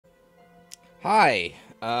Hi,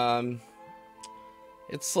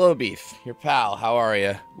 it's slowbeef, your pal. How are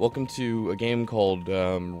you? Welcome to a game called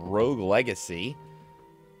Rogue Legacy.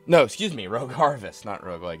 No, excuse me, Rogue Harvest, not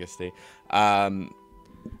Rogue Legacy. I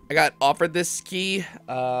got offered this ski,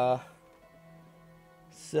 so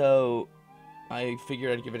I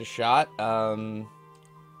figured I'd give it a shot.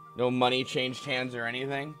 No money changed hands or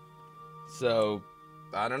anything, so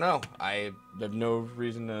I don't know. I have no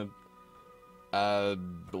reason to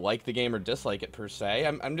like the game or dislike it per se.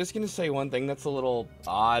 I'm just gonna say one thing that's a little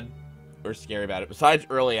odd or scary about it, besides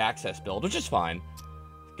early access build, which is fine.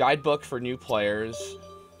 Guidebook for new players.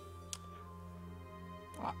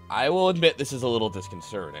 I will admit this is a little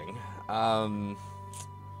disconcerting.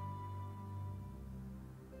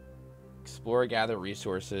 Explore, gather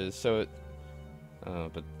resources. So,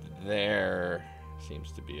 but there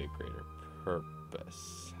seems to be a greater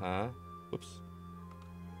purpose, huh? Whoops.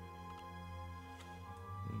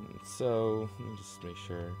 So, let me just make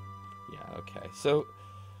sure. Yeah, okay. So,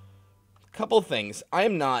 a couple things.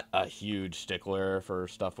 I'm not a huge stickler for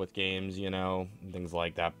stuff with games, you know, and things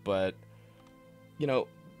like that. But, you know,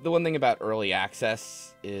 the one thing about early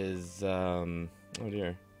access is, oh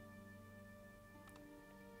dear.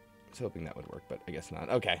 I was hoping that would work, but I guess not.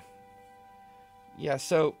 Okay. Yeah,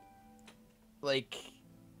 so, like,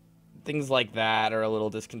 things like that are a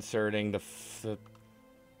little disconcerting.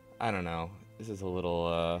 I don't know. This is a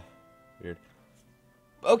little, weird.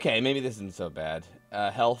 Okay, maybe this isn't so bad.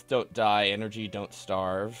 Health, don't die. Energy, don't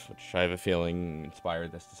starve. Which I have a feeling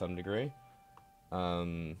inspired this to some degree.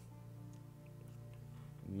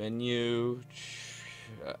 Menu.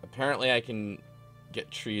 Apparently I can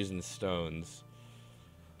get trees and stones.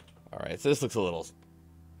 Alright, so this looks a little...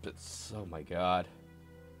 Oh my god.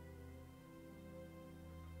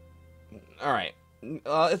 Alright.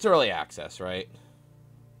 It's early access, right?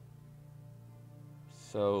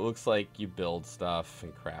 So it looks like you build stuff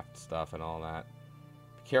and craft stuff and all that.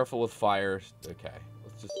 Be careful with fire. Okay,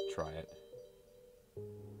 let's just try it.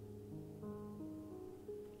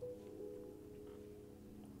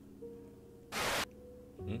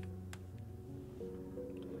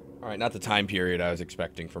 Alright, not the time period I was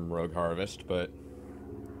expecting from Rogue Harvest, but...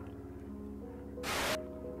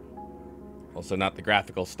 also not the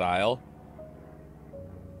graphical style.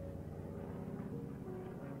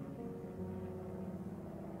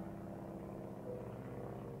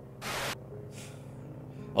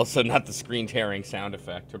 Also not the screen tearing sound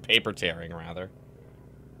effect, or paper tearing, rather.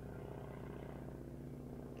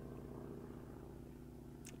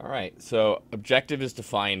 Alright, so objective is to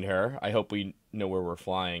find her. I hope we know where we're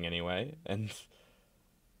flying anyway. And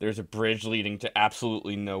there's a bridge leading to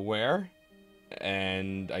absolutely nowhere.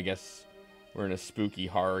 And I guess we're in a spooky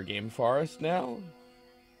horror game forest now.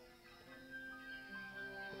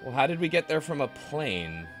 Well, how did we get there from a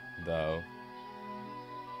plane, though?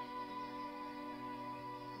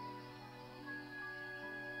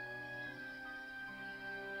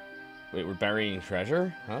 Wait, we're burying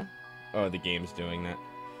treasure? Huh? Oh, the game's doing that.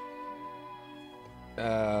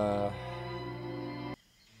 I'm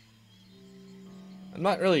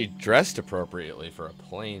not really dressed appropriately for a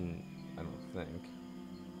plane, I don't think.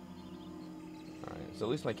 Alright, so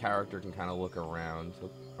at least my character can kind of look around.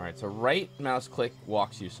 Alright, so right mouse click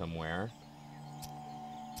walks you somewhere.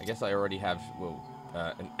 I guess I already have, whoa,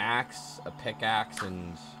 an axe, a pickaxe,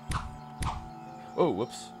 and... oh,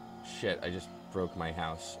 whoops. Shit, I just broke my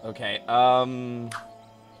house. Okay, the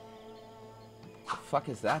fuck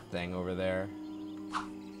is that thing over there?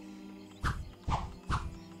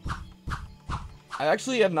 I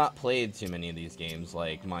actually have not played too many of these games,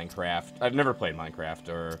 like Minecraft. I've never played Minecraft,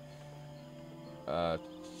 or,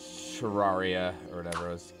 Terraria, or whatever.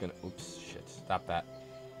 I was gonna, oops, shit, stop that.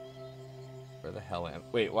 Where the hell am,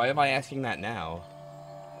 wait, why am I asking that now?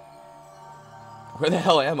 Where the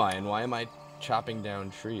hell am I, and why am I chopping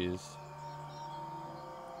down trees?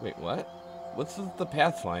 Wait, what? What's the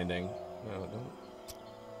pathfinding? No, don't.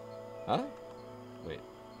 Huh? Wait.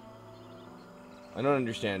 I don't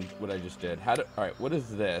understand what I just did. How do... alright, what is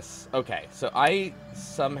this? Okay, so I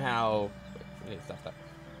somehow... wait, stop that.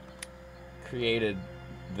 Created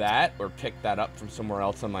that, or picked that up from somewhere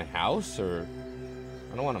else on my house, or...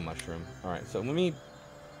 I don't want a mushroom. Alright, so let me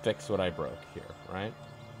fix what I broke here, right?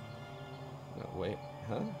 No, wait,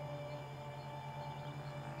 huh?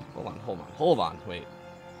 Hold on, wait.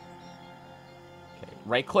 Okay,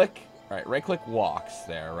 right click. Alright, right click walks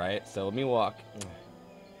there, right? So let me walk.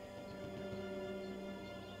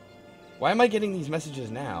 Why am I getting these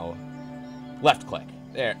messages now? Left click.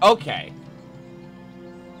 There. Okay.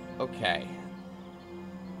 Okay.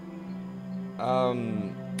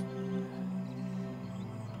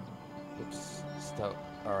 Oops. Stop.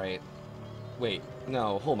 Alright. Wait,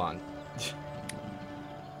 no, hold on.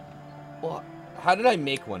 Well, how did I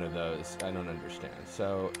make one of those? I don't understand.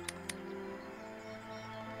 So,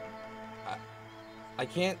 I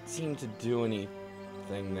can't seem to do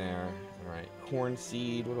anything there. Alright, corn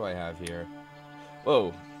seed. What do I have here?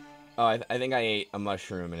 Whoa. Oh, I think I ate a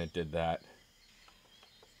mushroom and it did that.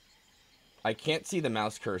 I can't see the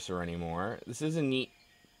mouse cursor anymore. This is a neat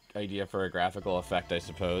idea for a graphical effect, I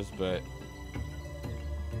suppose, but...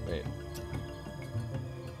 Wait.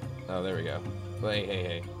 Oh, there we go. Wait,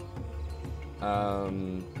 hey.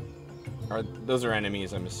 Those are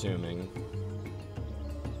enemies, I'm assuming.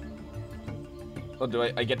 Oh, do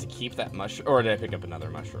I get to keep that mushroom? Or did I pick up another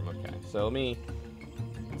mushroom? Okay, so let me...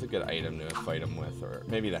 It's a good item to fight them with, or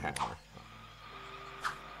maybe the hammer.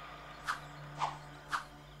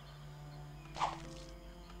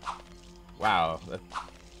 Wow, that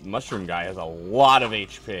mushroom guy has a lot of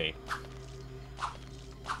HP.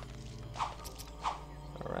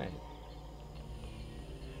 Alright.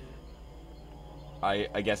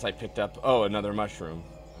 I guess I picked up... Oh, another mushroom.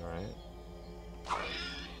 Alright.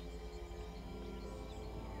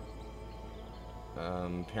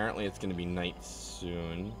 Apparently it's gonna be night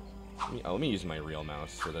soon. Let me use my real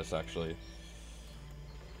mouse for this, actually.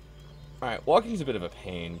 Alright, walking's a bit of a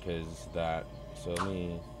pain, because that... So let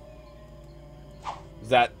me... Is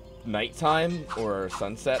that nighttime, or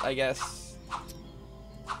sunset, I guess?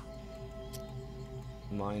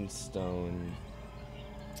 Mine stone...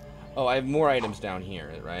 Oh, I have more items down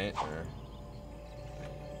here, right? Or...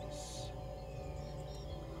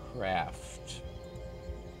 Craft...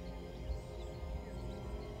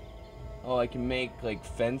 Oh, I can make, like,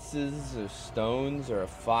 fences, or stones, or a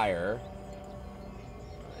fire.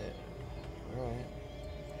 Alright.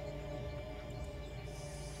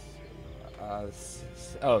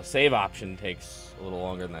 Oh, save option takes a little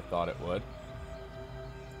longer than I thought it would.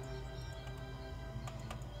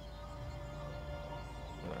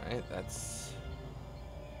 Alright, that's...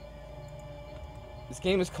 This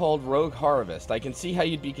game is called Rogue Harvest. I can see how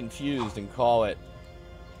you'd be confused and call it...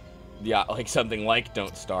 Yeah, like something like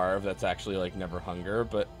Don't Starve, that's actually like Never Hunger,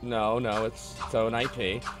 but no, it's its own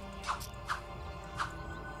IP.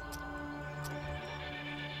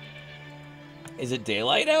 Is it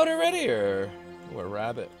daylight out already, or... Oh, a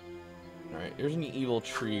rabbit. Alright, here's an evil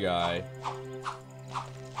tree guy.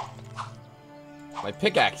 My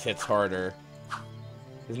pickaxe hits harder.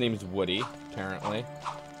 His name's Woody, apparently.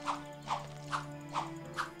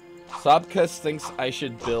 Sobkus thinks I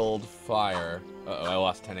should build fire. Uh-oh, I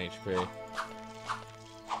lost 10 HP.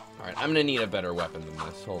 Alright, I'm gonna need a better weapon than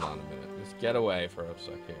this. Hold on a minute. Just get away for a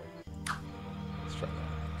sec here. Let's try that.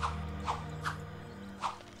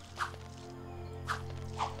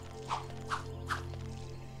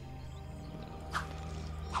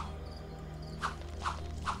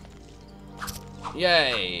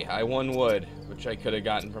 Yay! I won wood, which I could have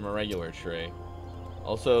gotten from a regular tree.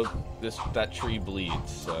 Also, that tree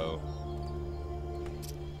bleeds, so...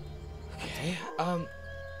 Okay,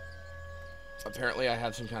 apparently I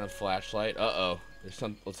have some kind of flashlight. Uh-oh.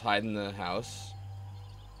 Let's hide in the house.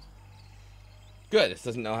 Good, this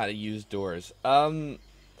doesn't know how to use doors. Alright,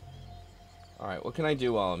 what can I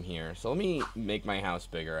do while I'm here? So let me make my house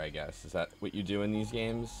bigger, I guess. Is that what you do in these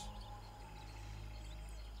games?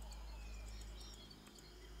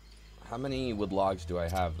 How many wood logs do I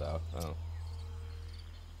have, though? Oh.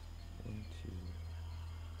 1, 2...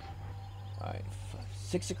 Alright,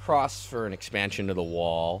 6 across for an expansion to the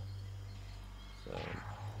wall. So...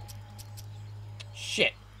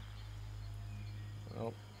 Shit!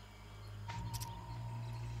 Well...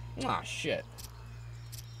 Ah, shit.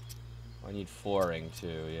 I need flooring,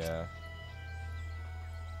 too, yeah.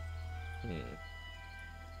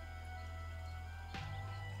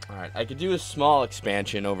 Alright, I could do a small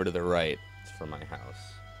expansion over to the right for my house.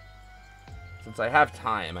 Since I have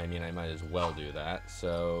time, I mean, I might as well do that,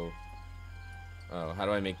 so... Oh, how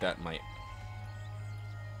do I make that my...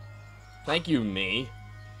 Thank you, me.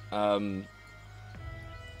 Alright,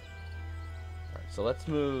 so let's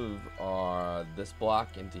move this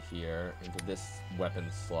block into here, into this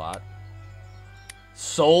weapon slot.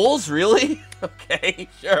 Souls? Really? Okay,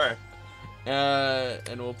 sure.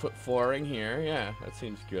 And we'll put flooring here. Yeah, that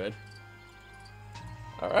seems good.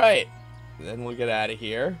 Alright. Then we'll get out of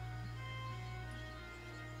here.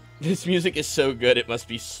 This music is so good, it must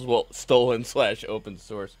be stolen / open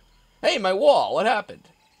source. Hey, my wall! What happened?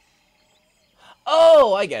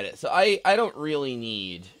 Oh, I get it. So I don't really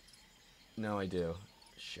need... No, I do.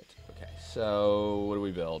 Shit. Okay, so what do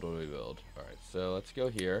we build? What do we build? Alright, so let's go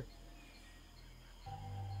here.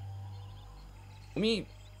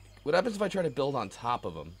 What happens if I try to build on top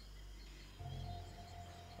of them?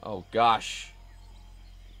 Oh, gosh.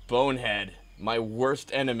 Bonehead. My worst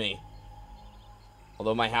enemy.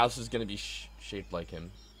 Although my house is going to be shaped like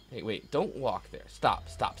him. Hey, wait. Don't walk there. Stop.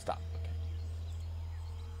 Stop. Stop. Okay.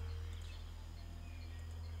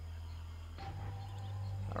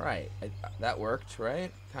 Alright. That worked,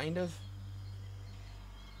 right? Kind of.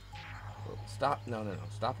 Oh, stop. No.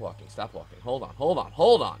 Stop walking. Stop walking. Hold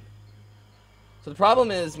on. So the problem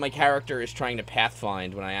is my character is trying to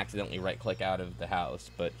pathfind when I accidentally right-click out of the house,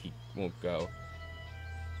 but he won't go.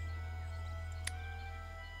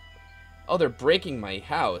 Oh, they're breaking my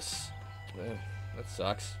house. Ugh, that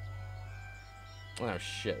sucks. Oh,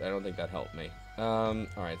 shit. I don't think that helped me.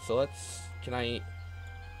 Alright, so let's... Can I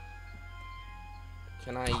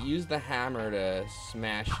use the hammer to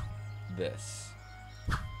smash this?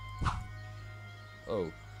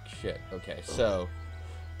 Oh, shit. Okay, so...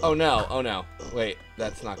 Oh no. Wait,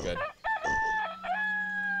 that's not good.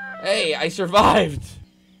 Hey, I survived!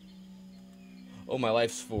 Oh, my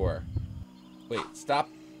life's 4. Wait, stop.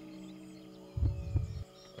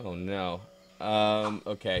 Oh no.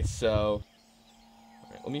 Okay, so...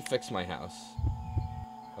 Alright, let me fix my house.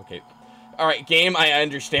 Okay. Alright, game, I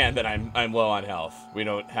understand that I'm low on health. We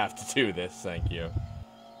don't have to do this, thank you.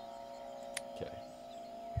 Okay.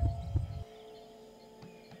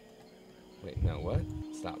 Wait, no, what?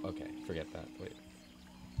 Stop. Okay, forget that. Wait.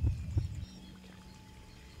 Okay.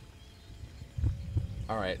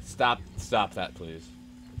 Alright, stop that, please.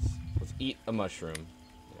 Let's eat a mushroom.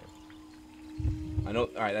 There. I know.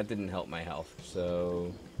 Alright, that didn't help my health.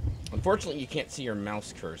 So, unfortunately, you can't see your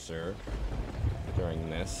mouse cursor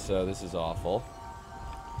during this, so this is awful.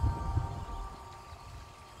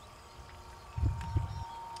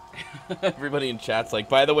 Everybody in chat's like,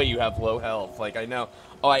 by the way, you have low health. Like, I know.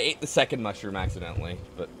 Oh, I ate the second mushroom accidentally,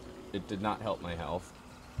 but it did not help my health.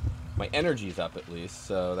 My energy's up at least,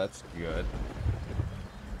 so that's good.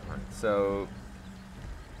 Alright, so...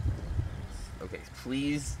 Okay,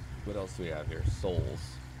 please... What else do we have here? Souls.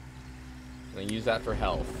 Can I use that for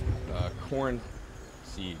health? Corn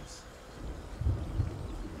seeds.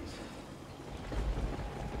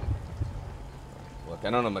 Look,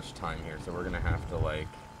 I don't have much time here, so we're gonna have to, like...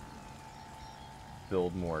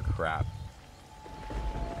 build more crap.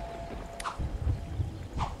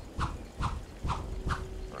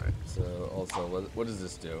 Alright, so also, what does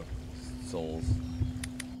this do? Souls.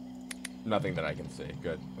 Nothing that I can see.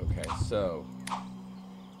 Good. Okay, so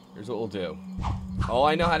here's what we'll do. Oh,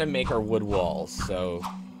 I know how to make our wood walls, so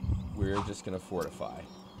we're just gonna fortify.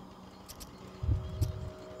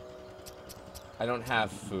 I don't have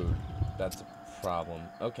food. That's a problem.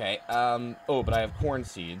 Okay, oh, but I have corn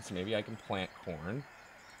seeds. Maybe I can plant corn.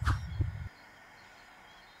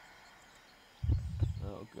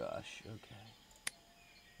 Oh, gosh. Okay.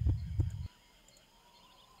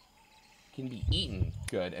 Can be eaten.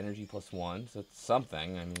 Good. Energy +1. So that's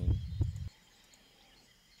something. I mean...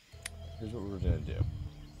 Here's what we're gonna do.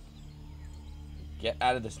 Get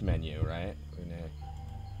out of this menu, right? We're gonna...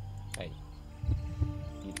 Hey.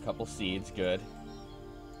 Eat a couple seeds. Good.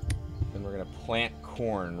 Then we're gonna plant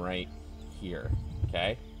corn right here.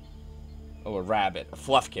 Okay? Oh, a rabbit. A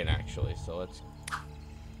fluffkin, actually. So let's...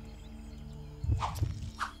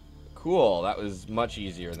 Cool. That was much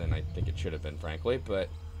easier than I think it should have been, frankly, but...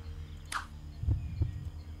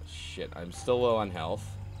 Shit, I'm still low on health.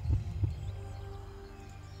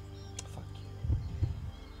 Fuck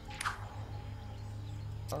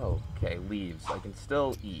you. Oh, okay, leaves. I can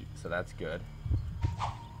still eat, so that's good.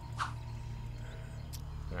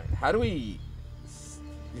 Alright, how do we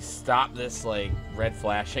stop this, like, red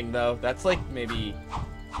flashing, though? That's, like, maybe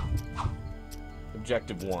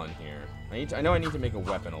objective 1 here. I know I need to make a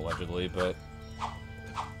weapon, allegedly, but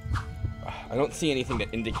I don't see anything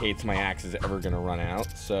that indicates my axe is ever going to run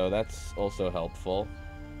out, so that's also helpful.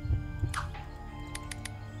 Okay.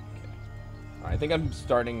 I think I'm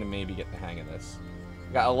starting to maybe get the hang of this.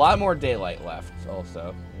 Got a lot more daylight left,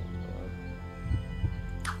 also.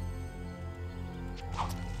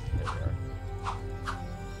 There we are.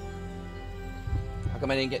 How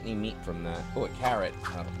come I didn't get any meat from that? Oh, a carrot.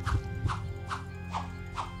 Oh.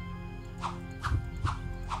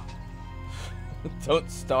 Don't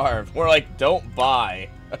starve. More like, don't buy.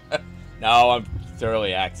 No, I'm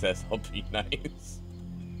thoroughly access. I'll be nice.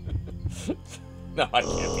 No, I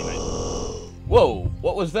can't be nice. Whoa,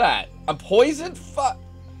 what was that? I'm poisoned? Fuck.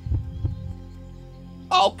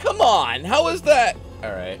 Oh, come on. How is that?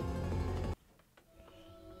 Alright.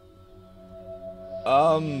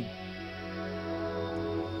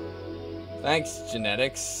 Thanks,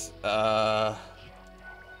 genetics.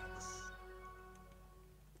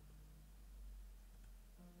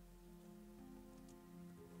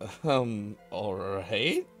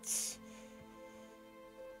 Alright.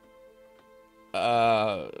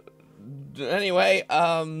 Anyway,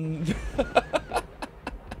 I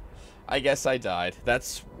guess I died.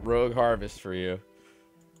 That's Rogue Harvest for you.